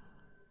over.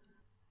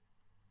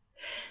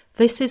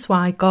 This is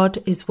why God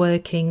is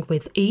working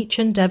with each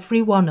and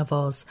every one of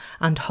us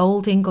and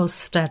holding us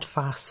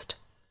steadfast.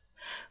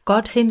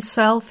 God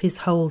Himself is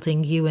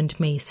holding you and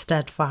me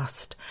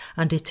steadfast,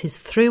 and it is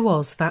through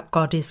us that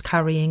God is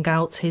carrying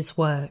out His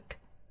work.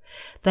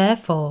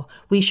 Therefore,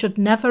 we should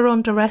never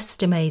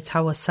underestimate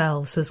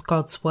ourselves as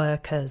God's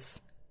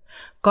workers.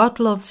 God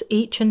loves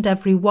each and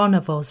every one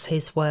of us,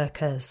 His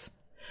workers.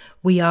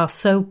 We are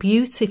so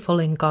beautiful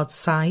in God's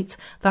sight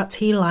that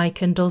He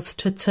likened us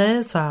to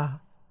Tirzah.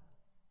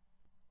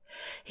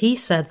 He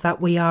said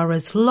that we are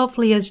as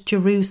lovely as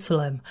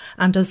Jerusalem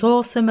and as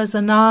awesome as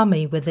an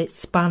army with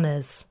its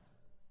banners.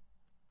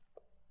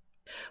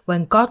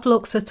 When God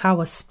looks at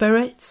our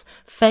spirits,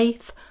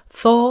 faith,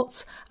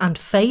 thoughts, and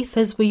faith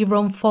as we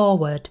run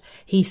forward,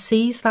 He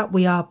sees that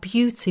we are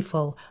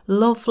beautiful,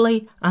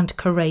 lovely, and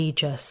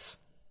courageous.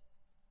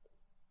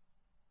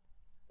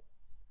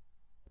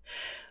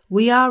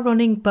 We are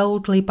running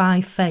boldly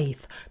by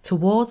faith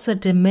towards a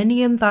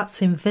dominion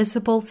that's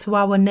invisible to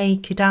our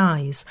naked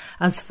eyes,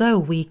 as though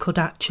we could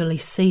actually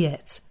see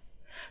it.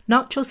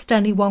 Not just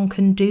anyone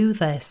can do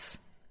this.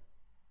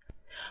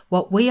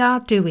 What we are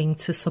doing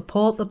to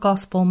support the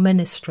gospel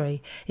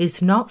ministry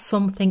is not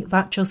something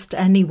that just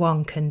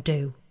anyone can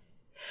do.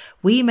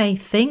 We may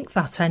think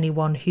that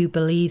anyone who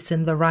believes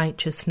in the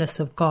righteousness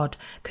of God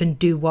can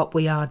do what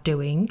we are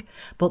doing,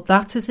 but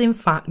that is in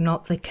fact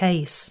not the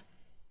case.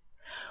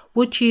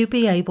 Would you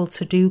be able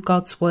to do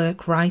God's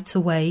work right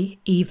away,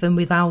 even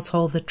without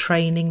all the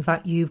training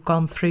that you've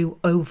gone through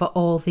over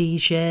all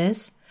these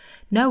years?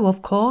 No,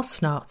 of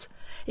course not.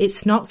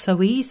 It's not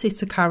so easy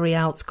to carry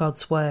out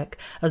God's work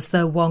as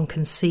though one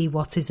can see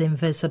what is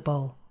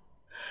invisible.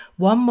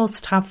 One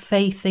must have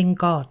faith in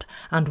God,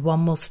 and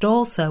one must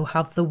also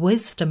have the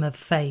wisdom of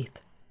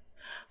faith.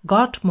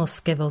 God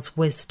must give us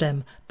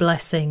wisdom,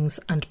 blessings,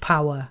 and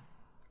power.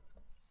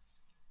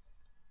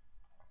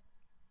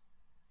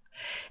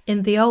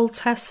 In the Old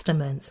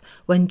Testament,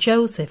 when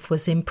Joseph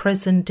was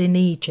imprisoned in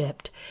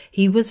Egypt,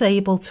 he was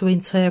able to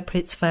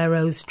interpret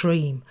Pharaoh's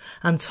dream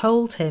and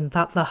told him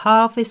that the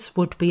harvest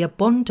would be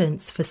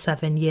abundant for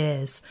 7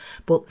 years,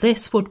 but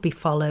this would be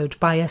followed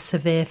by a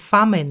severe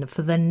famine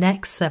for the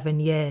next 7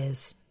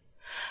 years.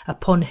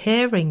 Upon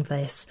hearing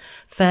this,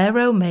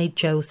 Pharaoh made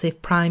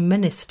Joseph prime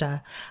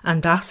minister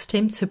and asked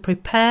him to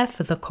prepare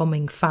for the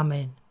coming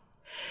famine.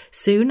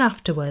 Soon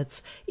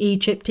afterwards,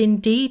 Egypt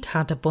indeed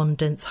had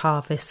abundant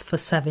harvest for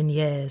 7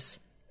 years.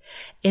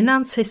 In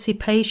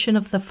anticipation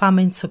of the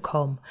famine to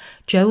come,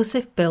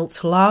 Joseph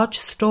built large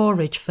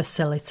storage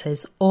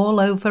facilities all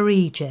over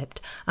Egypt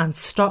and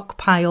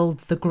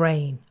stockpiled the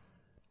grain.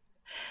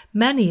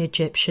 Many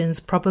Egyptians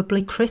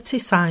probably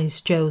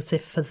criticised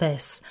Joseph for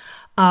this,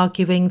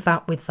 arguing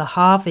that with the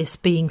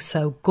harvest being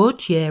so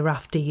good year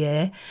after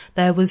year,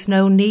 there was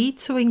no need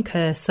to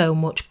incur so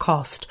much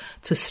cost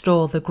to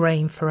store the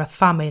grain for a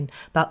famine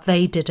that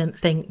they didn't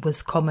think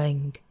was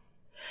coming.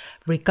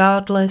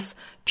 Regardless,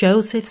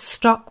 Joseph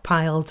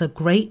stockpiled a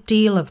great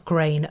deal of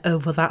grain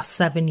over that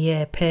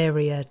 7-year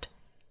period.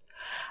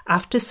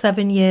 After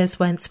 7 years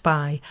went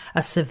by,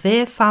 a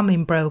severe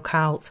famine broke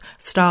out,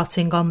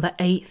 starting on the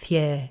 8th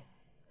year.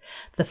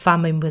 The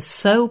famine was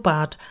so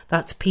bad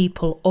that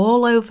people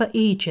all over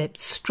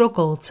Egypt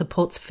struggled to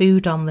put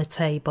food on the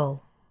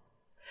table.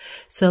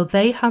 So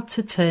they had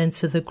to turn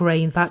to the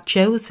grain that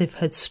Joseph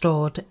had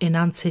stored in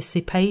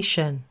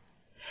anticipation.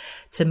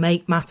 To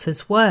make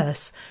matters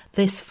worse,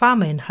 this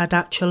famine had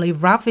actually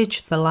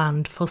ravaged the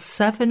land for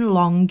 7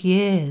 long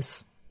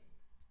years.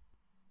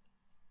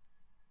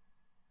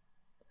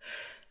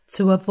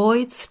 To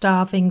avoid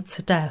starving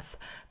to death,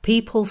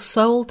 people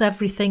sold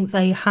everything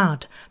they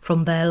had,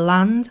 from their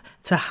land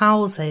to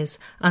houses,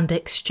 and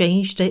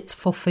exchanged it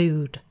for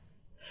food.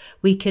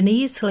 We can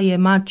easily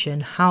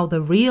imagine how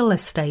the real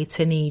estate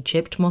in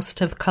Egypt must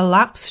have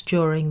collapsed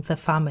during the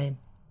famine.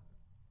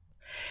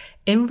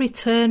 In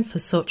return for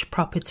such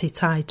property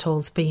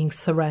titles being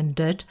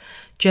surrendered,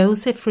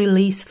 Joseph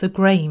released the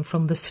grain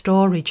from the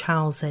storage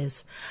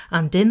houses,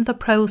 and in the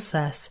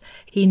process,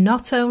 he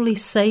not only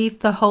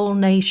saved the whole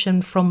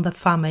nation from the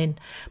famine,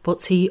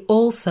 but he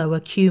also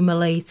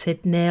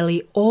accumulated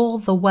nearly all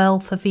the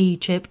wealth of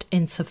Egypt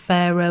into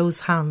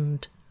Pharaoh's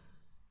hand.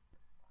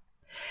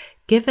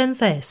 Given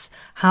this,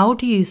 how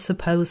do you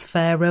suppose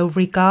Pharaoh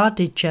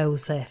regarded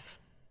Joseph?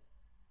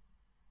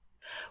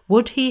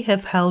 Would he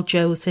have held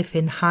Joseph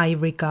in high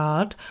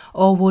regard,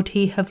 or would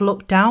he have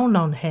looked down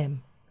on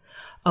him?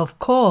 Of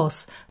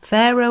course,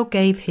 Pharaoh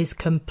gave his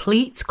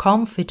complete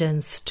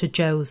confidence to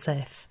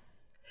Joseph.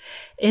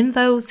 In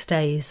those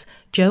days,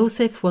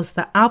 Joseph was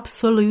the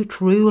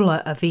absolute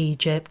ruler of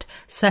Egypt,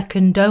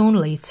 second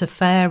only to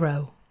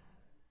Pharaoh.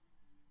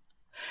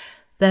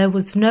 There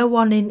was no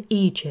one in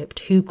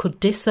Egypt who could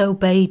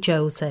disobey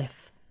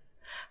Joseph.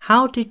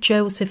 How did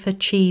Joseph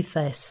achieve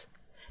this?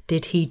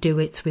 Did he do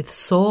it with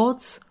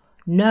swords?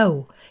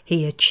 No,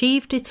 he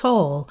achieved it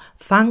all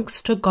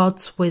thanks to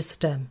God's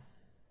wisdom.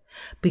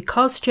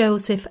 Because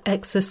Joseph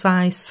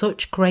exercised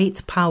such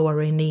great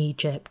power in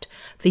Egypt,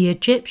 the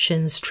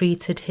Egyptians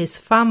treated his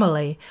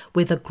family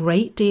with a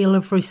great deal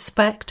of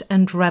respect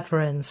and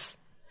reverence.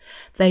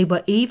 They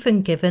were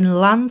even given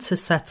land to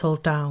settle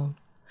down.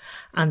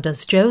 And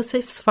as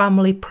Joseph's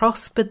family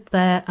prospered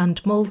there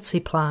and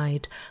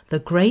multiplied, the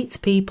great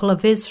people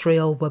of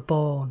Israel were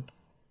born.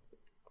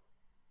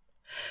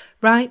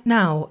 Right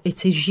now,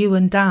 it is you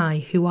and I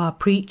who are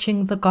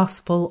preaching the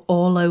gospel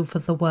all over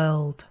the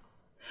world.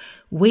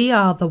 We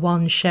are the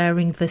ones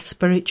sharing the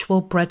spiritual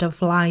bread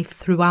of life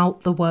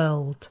throughout the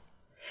world.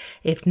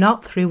 If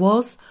not through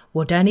us,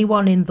 would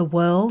anyone in the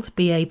world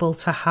be able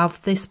to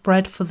have this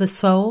bread for the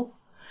soul?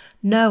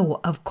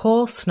 No, of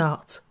course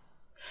not.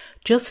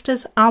 Just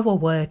as our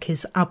work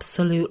is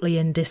absolutely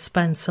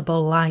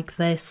indispensable like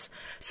this,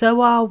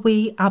 so are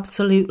we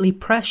absolutely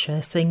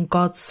precious in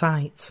God's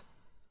sight.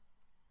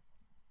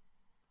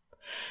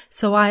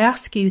 So I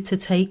ask you to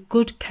take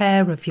good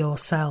care of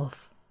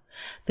yourself.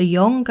 The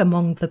young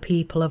among the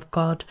people of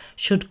God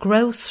should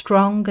grow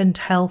strong and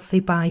healthy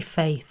by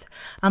faith,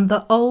 and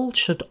the old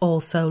should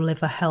also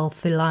live a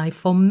healthy life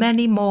for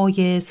many more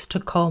years to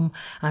come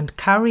and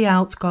carry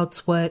out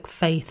God's work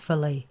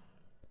faithfully.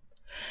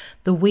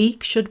 The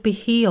weak should be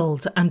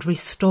healed and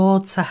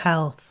restored to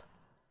health.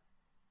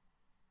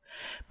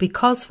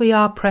 Because we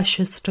are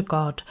precious to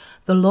God,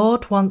 the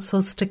Lord wants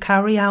us to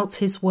carry out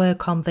his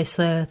work on this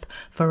earth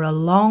for a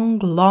long,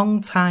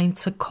 long time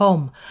to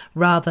come,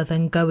 rather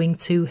than going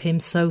to him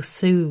so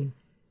soon.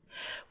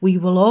 We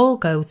will all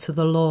go to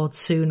the Lord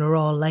sooner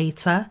or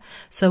later,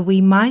 so we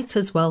might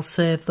as well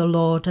serve the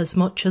Lord as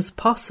much as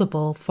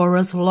possible for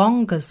as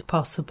long as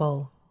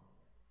possible.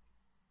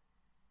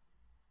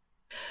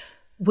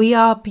 We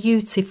are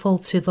beautiful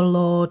to the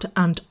Lord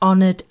and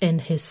honoured in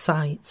his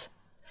sight.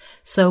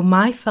 So,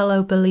 my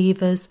fellow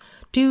believers,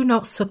 do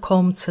not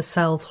succumb to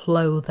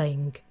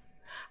self-loathing.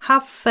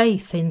 Have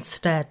faith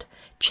instead,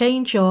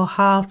 change your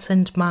heart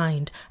and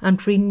mind,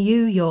 and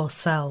renew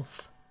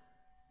yourself.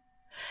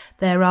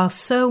 There are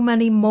so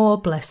many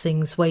more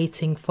blessings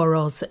waiting for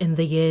us in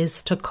the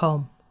years to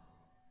come.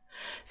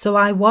 So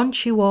I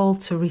want you all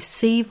to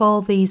receive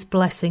all these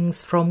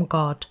blessings from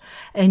God,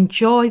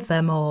 enjoy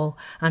them all,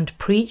 and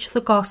preach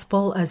the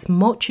gospel as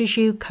much as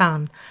you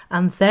can,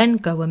 and then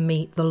go and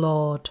meet the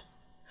Lord.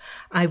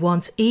 I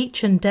want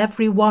each and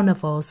every one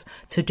of us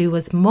to do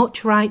as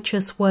much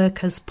righteous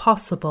work as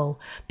possible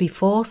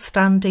before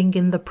standing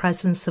in the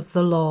presence of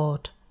the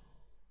Lord.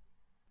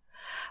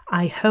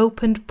 I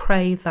hope and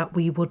pray that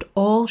we would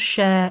all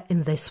share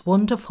in this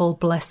wonderful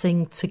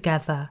blessing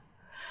together.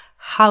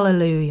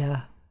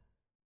 Hallelujah.